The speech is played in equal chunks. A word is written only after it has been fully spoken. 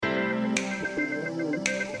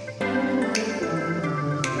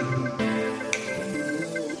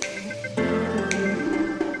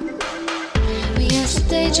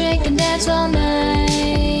we drink and dance all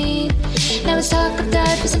night. Now let's talk of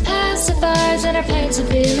diapers and pacifiers and our pints of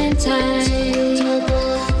feeling tight.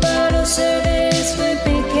 Bottle service with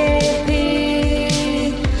BKP.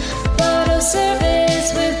 Bottle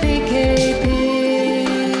service with BKP.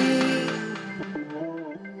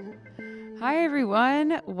 Hi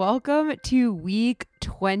everyone, welcome to week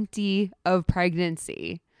 20 of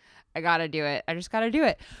pregnancy. I gotta do it. I just gotta do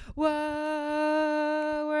it.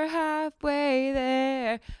 Whoa, we're halfway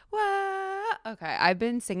there. Whoa. Okay, I've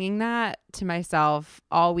been singing that to myself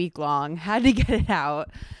all week long. Had to get it out.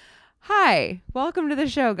 Hi, welcome to the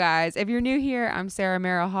show, guys. If you're new here, I'm Sarah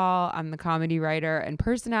Merrill Hall. I'm the comedy writer and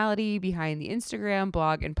personality behind the Instagram,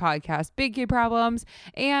 blog, and podcast Big Kid Problems.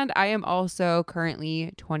 And I am also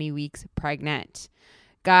currently 20 weeks pregnant.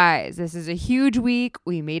 Guys, this is a huge week.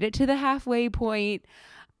 We made it to the halfway point.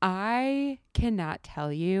 I cannot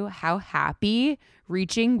tell you how happy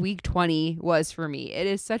reaching week 20 was for me. It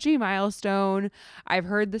is such a milestone. I've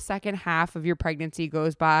heard the second half of your pregnancy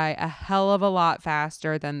goes by a hell of a lot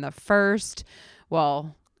faster than the first.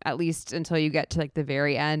 Well, at least until you get to like the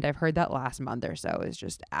very end. I've heard that last month or so is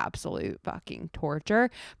just absolute fucking torture.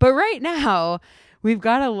 But right now, we've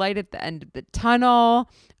got a light at the end of the tunnel.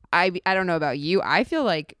 I don't know about you. I feel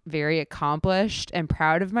like very accomplished and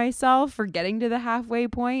proud of myself for getting to the halfway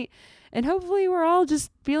point. And hopefully we're all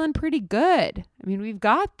just feeling pretty good. I mean, we've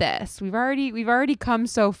got this. We've already come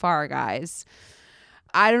so far, guys.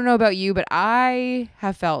 I don't know about you, but I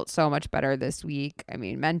have felt so much better this week. I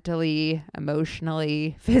mean, mentally,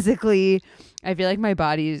 emotionally, physically. I feel like my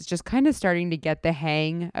body is just kind of starting to get the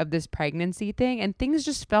hang of this pregnancy thing. And things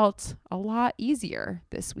just felt a lot easier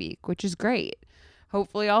this week, which is great.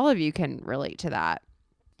 Hopefully all of you can relate to that.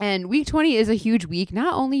 And week 20 is a huge week,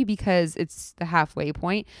 not only because it's the halfway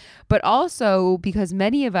point, but also because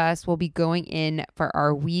many of us will be going in for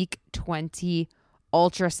our week 20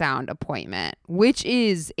 ultrasound appointment, which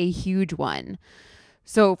is a huge one.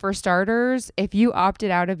 So for starters, if you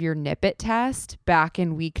opted out of your Nippet test back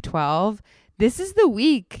in week 12, this is the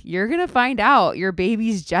week you're going to find out your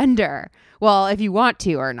baby's gender. Well, if you want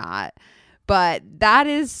to or not. But that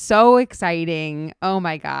is so exciting. Oh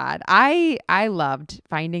my God. I loved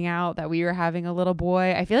finding out that we were having a little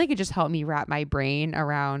boy. I feel like it just helped me wrap my brain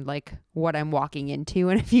around like what I'm walking into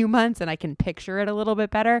in a few months and I can picture it a little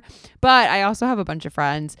bit better. But I also have a bunch of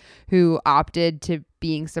friends who opted to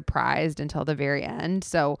being surprised until the very end.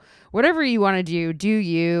 So whatever you want to do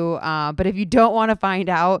you. But if you don't want to find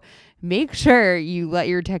out, make sure you let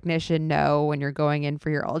your technician know when you're going in for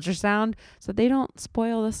your ultrasound so they don't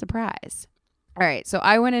spoil the surprise. All right, so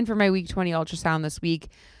I went in for my week 20 ultrasound this week.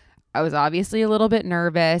 I was obviously a little bit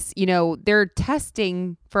nervous. You know, they're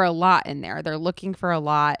testing for a lot in there. They're looking for a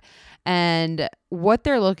lot. And what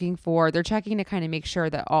they're looking for, they're checking to kind of make sure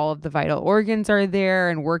that all of the vital organs are there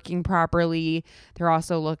and working properly. They're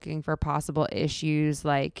also looking for possible issues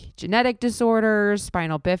like genetic disorders,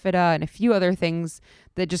 spinal bifida, and a few other things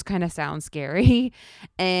that just kind of sound scary.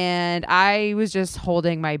 And I was just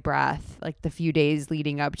holding my breath like the few days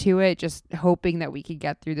leading up to it, just hoping that we could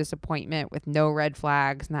get through this appointment with no red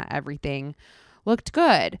flags and that everything looked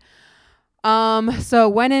good. So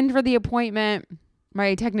went in for the appointment.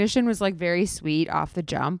 My technician was like very sweet off the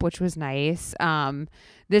jump, which was nice.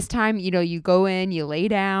 This time, you know, you go in, you lay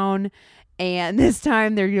down, and this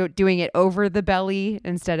time they're doing it over the belly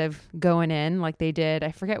instead of going in like they did.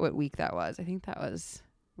 I forget what week that was. I think that was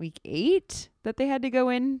week 8 that they had to go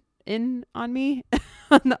in on me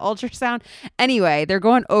on the ultrasound. Anyway, they're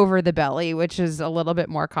going over the belly, which is a little bit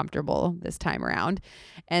more comfortable this time around.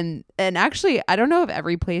 And actually, I don't know if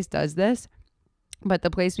every place does this, but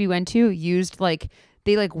the place we went to used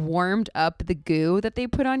they warmed up the goo that they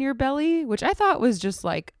put on your belly, which I thought was just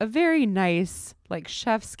like a very nice, like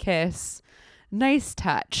chef's kiss, nice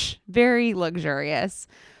touch, very luxurious.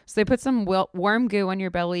 So they put some warm goo on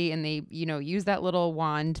your belly and they, use that little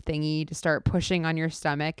wand thingy to start pushing on your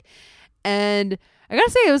stomach. And I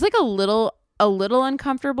gotta say, it was like a little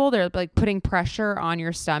uncomfortable. They're like putting pressure on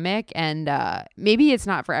your stomach, and maybe it's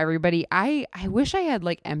not for everybody. I wish I had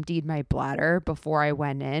like emptied my bladder before I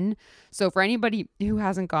went in. So for anybody who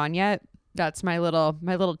hasn't gone yet, that's my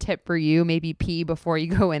little tip for you. Maybe pee before you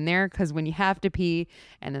go in there, because when you have to pee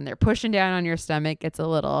and then they're pushing down on your stomach, it's a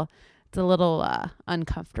little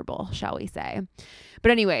uncomfortable, shall we say.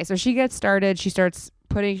 But anyway, so she gets started. She starts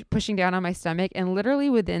pushing down on my stomach, and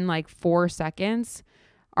literally within like 4 seconds,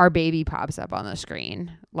 our baby pops up on the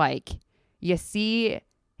screen. Like, you see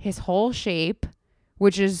his whole shape,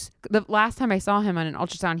 which is the last time I saw him on an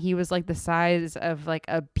ultrasound, he was like the size of like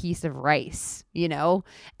a piece of rice,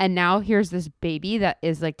 And now here's this baby that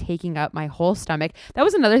is like taking up my whole stomach. That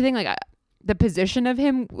was another thing. Like, the position of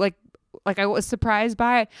him, like I was surprised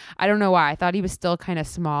by it. I don't know why. I thought he was still kind of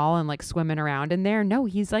small and like swimming around in there. No,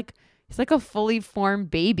 he's like a fully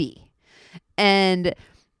formed baby. And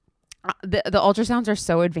the ultrasounds are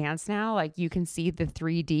so advanced now. Like you can see the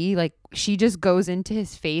 3D. Like she just goes into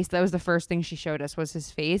his face. That was the first thing she showed us was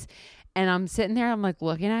his face. And I'm sitting there. I'm like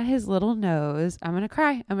looking at his little nose. I'm gonna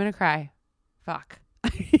cry. Fuck.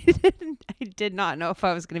 I did not know if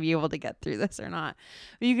I was going to be able to get through this or not.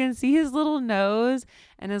 But you can see his little nose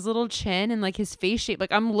and his little chin and like his face shape.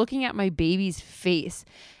 Like I'm looking at my baby's face.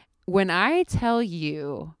 When I tell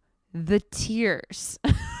you the tears,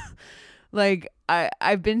 like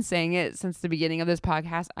I've been saying it since the beginning of this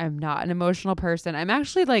podcast. I'm not an emotional person. I'm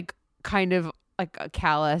actually like kind of like a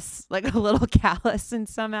little callous in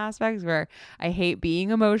some aspects where I hate being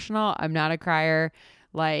emotional. I'm not a crier.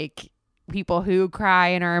 Like people who cry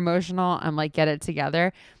and are emotional, I'm like, get it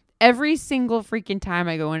together. Every single freaking time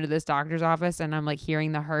I go into this doctor's office and I'm like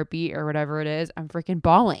hearing the heartbeat or whatever it is, I'm freaking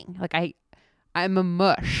bawling. Like I'm a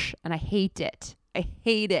mush and I hate it.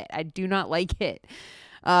 I do not like it.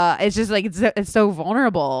 It's just like, it's so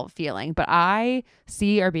vulnerable feeling, but I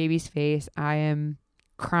see our baby's face. I am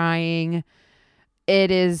crying.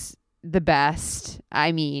 It is the best.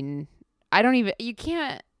 I mean, you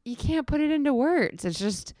can't put it into words. It's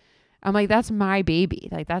just, I'm like, that's my baby.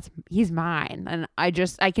 Like he's mine. And I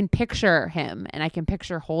can picture him and I can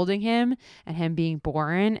picture holding him and him being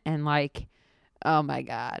born and like, oh my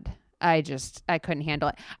God, I couldn't handle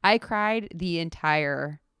it. I cried the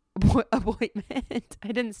entire appointment. I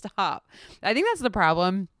didn't stop. I think that's the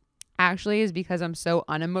problem actually, is because I'm so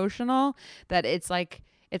unemotional that it's like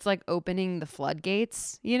opening the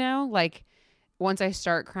floodgates, you know, like once I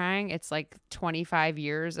start crying, it's like 25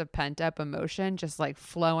 years of pent up emotion just like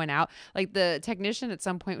flowing out. Like the technician at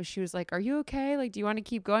some point, she was like, are you okay? Like, do you want to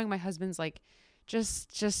keep going? My husband's like,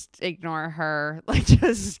 just ignore her. Like,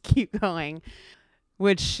 just keep going,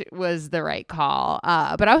 which was the right call.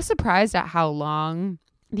 But I was surprised at how long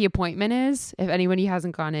the appointment is. If anybody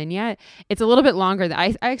hasn't gone in yet, it's a little bit longer than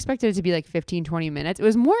I expected it to be, like 15-20 minutes. It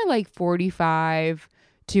was more like 45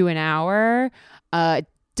 to an hour.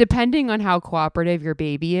 Depending on how cooperative your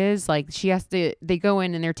baby is, like they go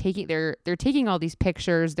in and they're taking all these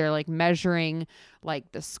pictures. They're like measuring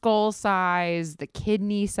like the skull size, the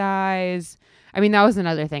kidney size. I mean, that was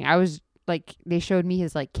another thing. I was like, they showed me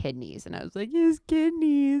his like kidneys and I was like, his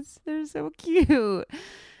kidneys, they're so cute.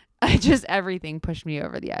 Everything pushed me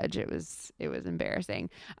over the edge. It was embarrassing.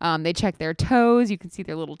 They check their toes. You can see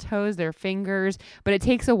their little toes, their fingers, but it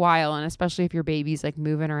takes a while. And especially if your baby's like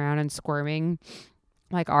moving around and squirming,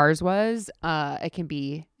 like ours was, it can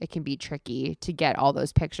be tricky to get all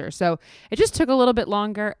those pictures. So it just took a little bit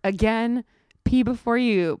longer. Again, pee before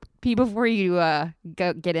you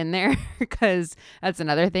go get in there, because that's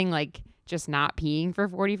another thing. Like just not peeing for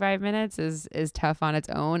 45 minutes is tough on its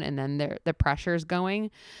own, and then the pressure's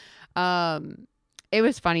going. It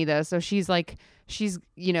was funny though. So she's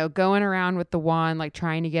going around with the wand, like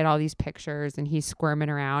trying to get all these pictures, and he's squirming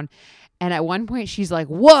around. And at one point she's like,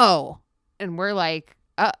 "Whoa!" And we're like,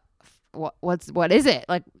 what is it?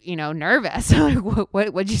 Like, nervous. Like,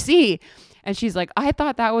 what'd you see? And she's like, I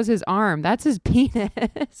thought that was his arm. That's his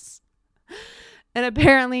penis. And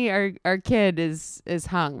apparently our kid is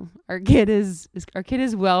hung. Our kid is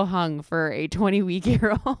well hung for a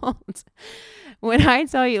 20-week-old. When I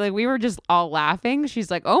tell you, like, we were just all laughing.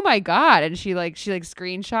 She's like, oh my God. And she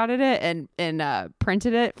screenshotted it and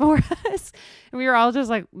printed it for us. And we were all just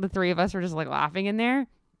like, the three of us were just like laughing in there.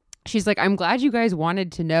 She's like, I'm glad you guys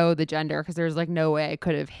wanted to know the gender, because there's like no way I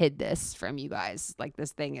could have hid this from you guys. Like,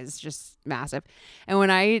 this thing is just massive. And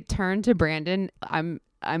when I turned to Brandon, I'm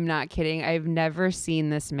not kidding. I've never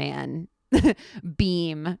seen this man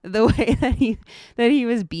beam the way that he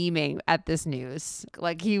was beaming at this news.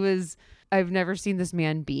 Like, I've never seen this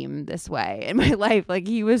man beam this way in my life. Like,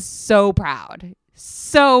 he was so proud.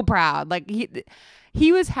 So proud. Like,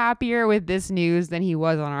 he was happier with this news than he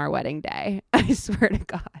was on our wedding day. I swear to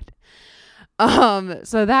God.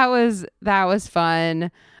 So that was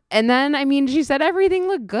fun. And then, I mean, she said everything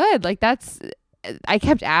looked good. Like, I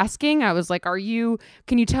kept asking. I was like, can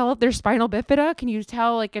you tell if there's spinal bifida? Can you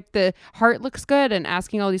tell like if the heart looks good? And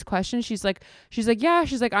asking all these questions. She's like, yeah.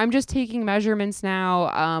 She's like, I'm just taking measurements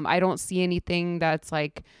now. I don't see anything that's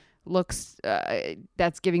like looks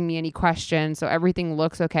that's giving me any questions, so everything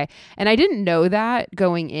looks okay. And I didn't know that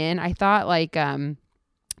going in. I thought like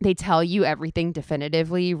they tell you everything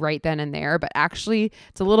definitively right then and there, but actually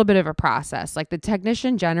it's a little bit of a process. Like the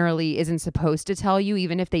technician generally isn't supposed to tell you,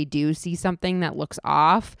 even if they do see something that looks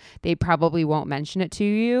off, they probably won't mention it to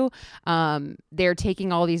you. They're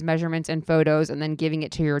taking all these measurements and photos and then giving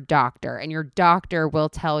it to your doctor, and your doctor will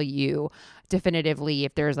tell you definitively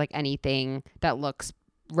if there's like anything that looks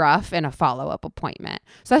rough in a follow-up appointment.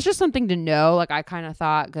 So that's just something to know. Like I kind of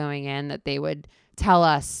thought going in that they would tell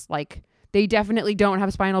us like, they definitely don't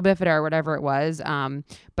have spinal bifida or whatever it was,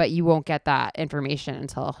 but you won't get that information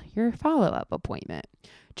until your follow-up appointment.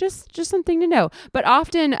 Just something to know. But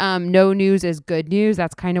often no news is good news.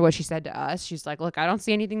 That's kind of what she said to us. She's like, look, I don't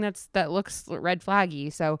see anything that looks red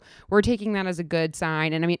flaggy. So we're taking that as a good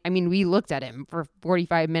sign. And I mean, we looked at him for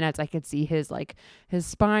 45 minutes. I could see his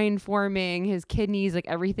spine forming, his kidneys, like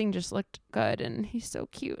everything just looked good. And he's so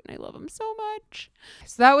cute and I love him so much.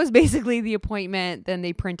 So that was basically the appointment. Then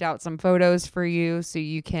they print out some photos for you so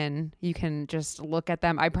you can just look at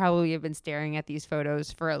them. I probably have been staring at these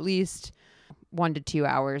photos for at least 1 to 2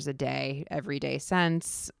 hours a day, every day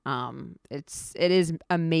since. It is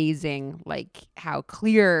amazing, like how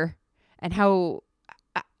clear and how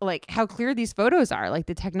clear these photos are. Like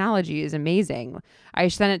the technology is amazing. I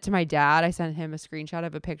sent it to my dad. I sent him a screenshot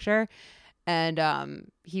of a picture, and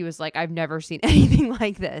he was like, I've never seen anything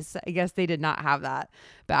like this. I guess they did not have that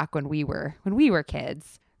back when we were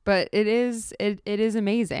kids. But it is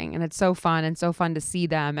amazing, and it's so fun to see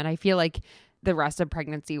them. And I feel like the rest of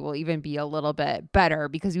pregnancy will even be a little bit better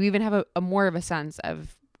because you even have a more of a sense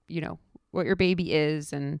of, you know, what your baby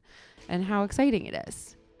is and how exciting it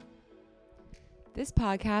is. This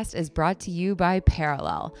podcast is brought to you by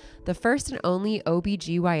Parallel, the first and only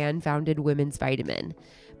OBGYN founded women's vitamin.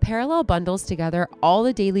 Parallel bundles together all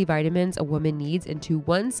the daily vitamins a woman needs into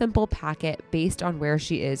one simple packet based on where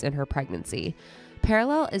she is in her pregnancy.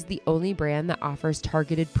 Parallel is the only brand that offers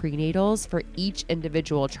targeted prenatals for each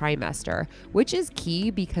individual trimester, which is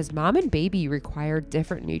key because mom and baby require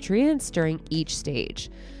different nutrients during each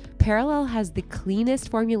stage. Parallel has the cleanest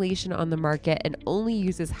formulation on the market and only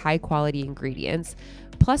uses high-quality ingredients.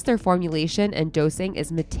 Plus, their formulation and dosing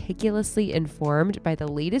is meticulously informed by the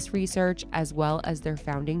latest research as well as their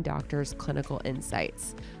founding doctor's clinical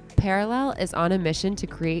insights. Parallel is on a mission to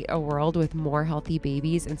create a world with more healthy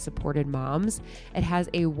babies and supported moms. It has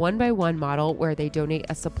a 1-by-1 model where they donate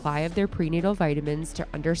a supply of their prenatal vitamins to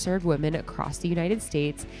underserved women across the United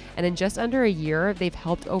States, and in just under a year, they've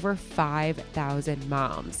helped over 5,000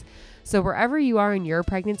 moms. So wherever you are in your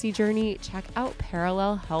pregnancy journey, check out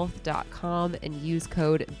parallelhealth.com and use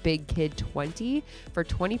code BIGKID20 for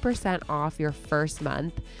 20% off your first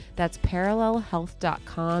month. That's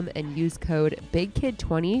parallelhealth.com and use code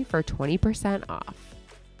BIGKID20 for 20% off.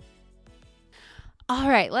 All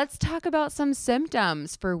right, let's talk about some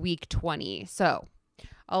symptoms for week 20. So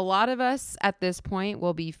a lot of us at this point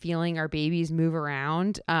will be feeling our babies move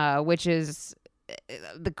around, which is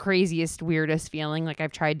the craziest, weirdest feeling. Like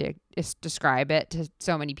I've tried to describe it to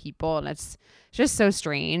so many people and it's just so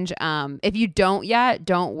strange. If you don't yet,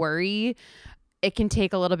 don't worry. It can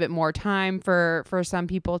take a little bit more time for some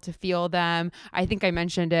people to feel them. I think I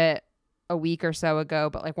mentioned it a week or so ago,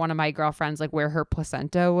 but like one of my girlfriends, like where her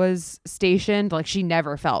placenta was stationed, like she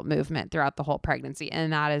never felt movement throughout the whole pregnancy.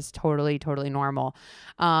 And that is totally normal.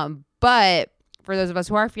 But for those of us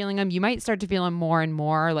who are feeling them, you might start to feel them more and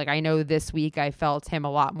more. Like I know this week I felt him a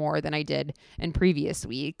lot more than I did in previous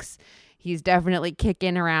weeks. He's definitely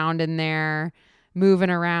kicking around in there, moving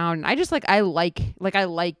around. I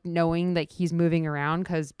like knowing that he's moving around,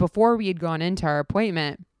 because before we had gone into our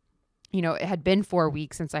appointment, you know, it had been 4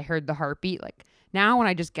 weeks since I heard the heartbeat. Like now when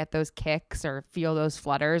I just get those kicks or feel those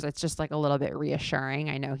flutters, it's just like a little bit reassuring.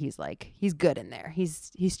 I know he's good in there.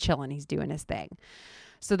 He's chilling. He's doing his thing.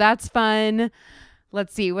 So that's fun.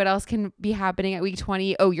 Let's see what else can be happening at week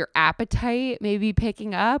 20. Oh, your appetite may be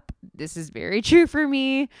picking up. This is very true for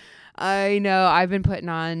me. I know I've been putting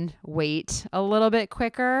on weight a little bit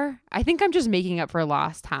quicker. I think I'm just making up for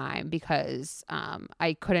lost time because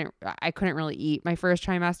I couldn't really eat my first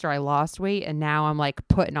trimester. I lost weight and now I'm like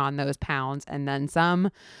putting on those pounds and then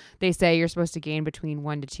some. They say you're supposed to gain between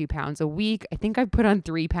 1 to 2 pounds a week. I think I've put on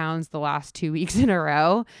 3 pounds the last 2 weeks in a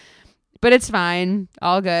row, but it's fine.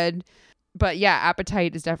 All good. But yeah,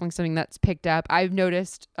 appetite is definitely something that's picked up. I've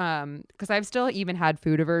noticed, because I've still even had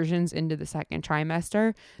food aversions into the second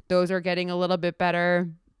trimester. Those are getting a little bit better.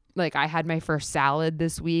 Like I had my first salad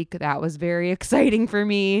this week. That was very exciting for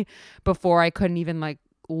me. Before I couldn't even like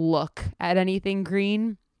look at anything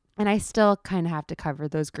green. And I still kind of have to cover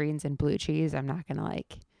those greens in blue cheese. I'm not going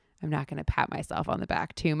to pat myself on the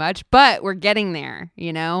back too much, but we're getting there,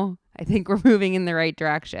 you know? I think we're moving in the right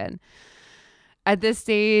direction. At this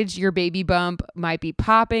stage, your baby bump might be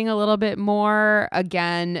popping a little bit more.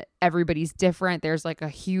 Again, everybody's different. There's like a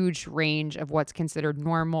huge range of what's considered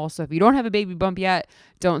normal. So if you don't have a baby bump yet,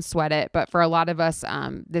 don't sweat it. But for a lot of us,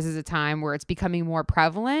 this is a time where it's becoming more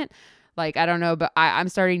prevalent. Like, I don't know, but I'm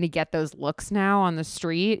starting to get those looks now on the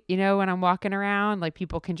street, you know, when I'm walking around, like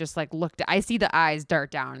people can just like I see the eyes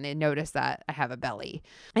dart down and they notice that I have a belly.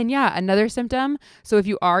 And yeah, another symptom. So if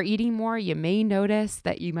you are eating more, you may notice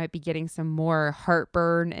that you might be getting some more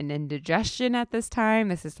heartburn and indigestion at this time.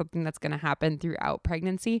 This is something that's going to happen throughout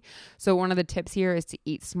pregnancy. So one of the tips here is to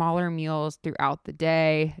eat smaller meals throughout the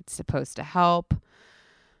day. It's supposed to help.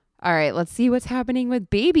 All right, let's see what's happening with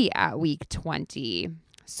baby at week 20.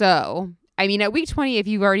 So, I mean, at week 20, if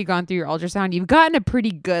you've already gone through your ultrasound, you've gotten a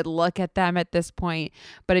pretty good look at them at this point.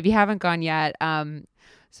 But if you haven't gone yet,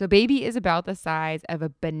 so baby is about the size of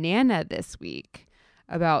a banana this week,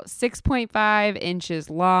 about 6.5 inches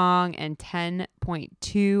long and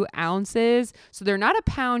 10.2 ounces. So they're not a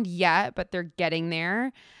pound yet, but they're getting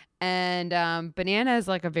there. And banana is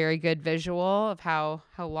like a very good visual of how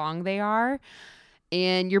long they are.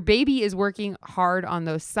 And your baby is working hard on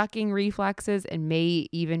those sucking reflexes and may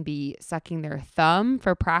even be sucking their thumb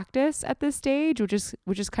for practice at this stage, which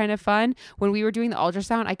is kind of fun. When we were doing the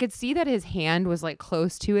ultrasound, I could see that his hand was like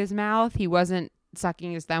close to his mouth. He wasn't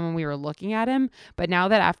sucking his thumb when we were looking at him. But now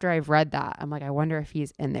that after I've read that, I'm like, I wonder if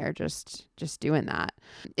he's in there just doing that.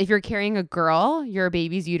 If you're carrying a girl, your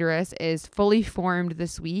baby's uterus is fully formed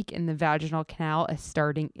this week and the vaginal canal is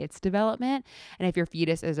starting its development. And if your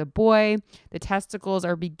fetus is a boy, the testicles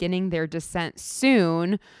are beginning their descent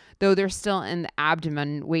soon, though they're still in the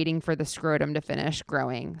abdomen waiting for the scrotum to finish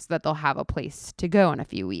growing so that they'll have a place to go in a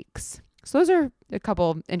few weeks. So those are a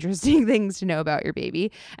couple interesting things to know about your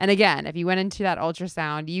baby. And again, if you went into that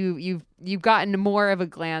ultrasound, you've gotten more of a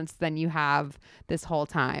glance than you have this whole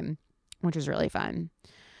time, which is really fun.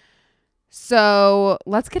 So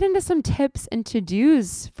let's get into some tips and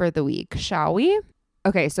to-dos for the week, shall we?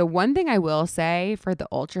 Okay, so one thing I will say for the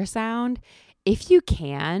ultrasound, if you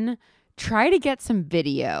can, try to get some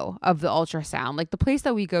video of the ultrasound. Like the place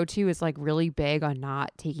that we go to is like really big on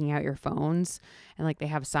not taking out your phones, and like they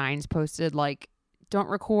have signs posted like don't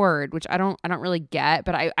record, which I don't really get,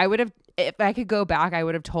 but I would have, if I could go back, I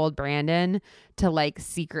would have told Brandon to like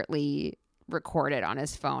secretly record it on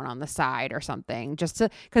his phone on the side or something, just to,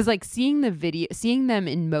 because like seeing them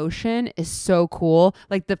in motion is so cool.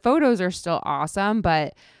 Like the photos are still awesome,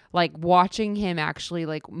 but like watching him actually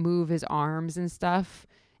like move his arms and stuff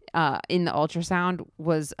in the ultrasound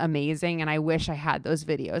was amazing. And I wish I had those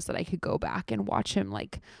videos that I could go back and watch him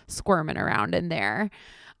like squirming around in there.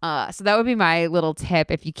 So that would be my little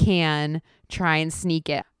tip. If you can, try and sneak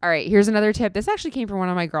it. All right, here's another tip. This actually came from one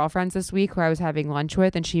of my girlfriends this week who I was having lunch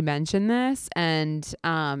with, and she mentioned this, and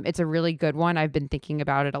it's a really good one. I've been thinking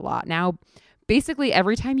about it a lot now. Basically,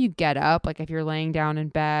 every time you get up, like if you're laying down in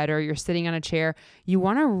bed or you're sitting on a chair, you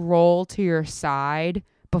want to roll to your side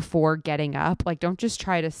before getting up. Like don't just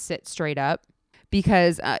try to sit straight up,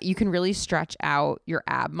 because you can really stretch out your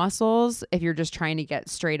ab muscles if you're just trying to get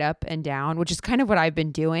straight up and down, which is kind of what I've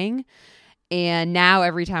been doing. And now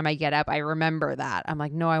every time I get up, I remember that. I'm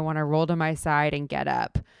like, no, I want to roll to my side and get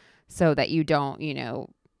up so that you don't,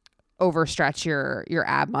 overstretch your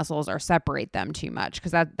ab muscles or separate them too much,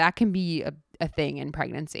 because that can be a thing in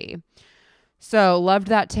pregnancy. So loved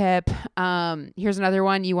that tip. Here's another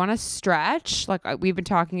one. You want to stretch. Like we've been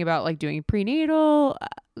talking about like doing prenatal,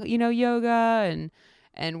 yoga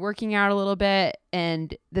and working out a little bit.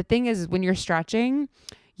 And the thing is when you're stretching,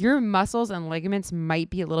 your muscles and ligaments might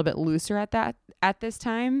be a little bit looser at this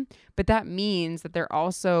time, but that means that they're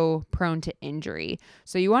also prone to injury.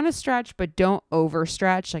 So you want to stretch, but don't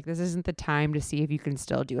overstretch. Like this isn't the time to see if you can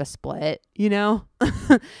still do a split,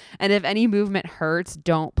 And if any movement hurts,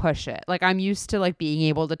 don't push it. Like I'm used to like being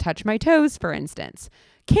able to touch my toes, for instance.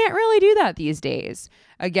 Can't really do that these days.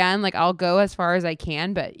 Again, like I'll go as far as I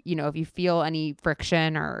can, but if you feel any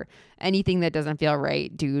friction or anything that doesn't feel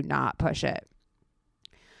right, do not push it.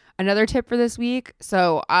 Another tip for this week.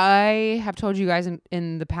 So I have told you guys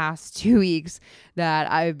in the past 2 weeks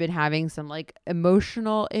that I've been having some like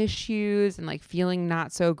emotional issues and like feeling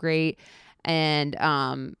not so great. And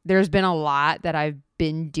there's been a lot that I've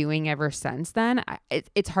been doing ever since then.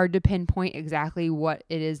 It's hard to pinpoint exactly what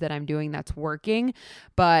it is that I'm doing that's working.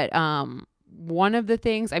 But one of the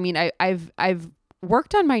things, I mean, I've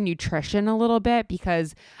worked on my nutrition a little bit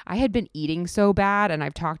because I had been eating so bad, and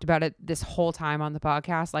I've talked about it this whole time on the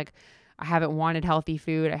podcast. Like I haven't wanted healthy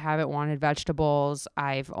food. I haven't wanted vegetables.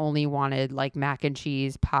 I've only wanted like mac and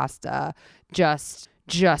cheese, pasta, just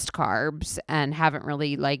carbs, and haven't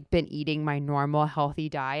really like been eating my normal healthy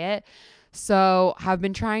diet. So have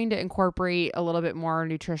been trying to incorporate a little bit more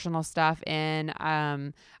nutritional stuff in.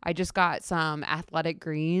 I just got some athletic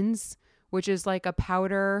greens, which is like a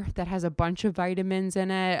powder that has a bunch of vitamins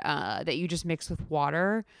in it that you just mix with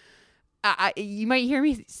water. You might hear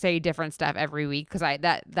me say different stuff every week because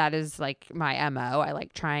that is like my MO. I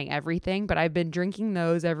like trying everything, but I've been drinking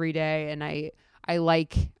those every day, and I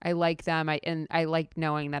like them. I like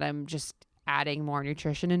knowing that I'm just adding more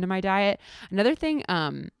nutrition into my diet. Another thing,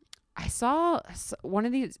 I saw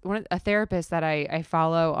a therapist that I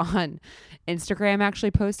follow on Instagram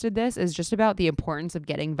actually posted this, is just about the importance of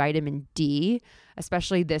getting vitamin D,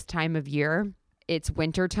 especially this time of year. It's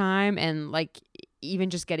winter time, and like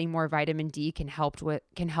even just getting more vitamin D can help with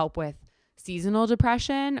seasonal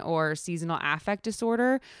depression or seasonal affect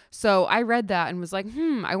disorder. So I read that and was like,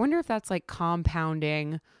 I wonder if that's like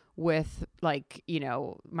compounding with like,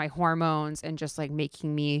 my hormones and just like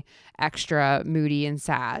making me extra moody and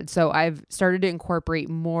sad. So I've started to incorporate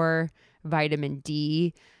more vitamin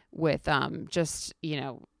D with just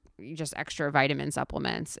extra vitamin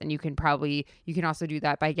supplements. And you can also do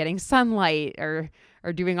that by getting sunlight or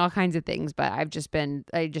doing all kinds of things. But I just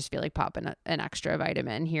feel like popping an extra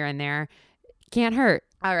vitamin here and there can't hurt.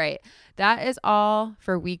 All right. That is all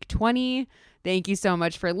for week 20. Thank you so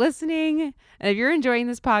much for listening. And if you're enjoying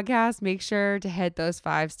this podcast, make sure to hit those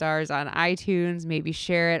 5 stars on iTunes, maybe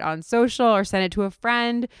share it on social or send it to a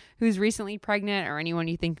friend who's recently pregnant or anyone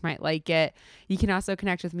you think might like it. You can also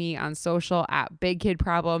connect with me on social at Big Kid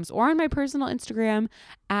Problems or on my personal Instagram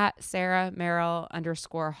at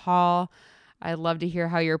SarahMerrill_Hall. I'd love to hear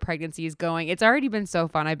how your pregnancy is going. It's already been so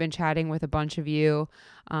fun. I've been chatting with a bunch of you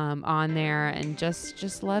on there and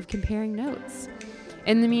just love comparing notes.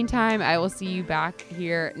 In the meantime, I will see you back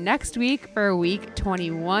here next week for week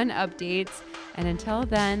 21 updates. And until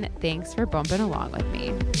then, thanks for bumping along with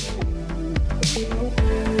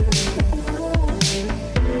me.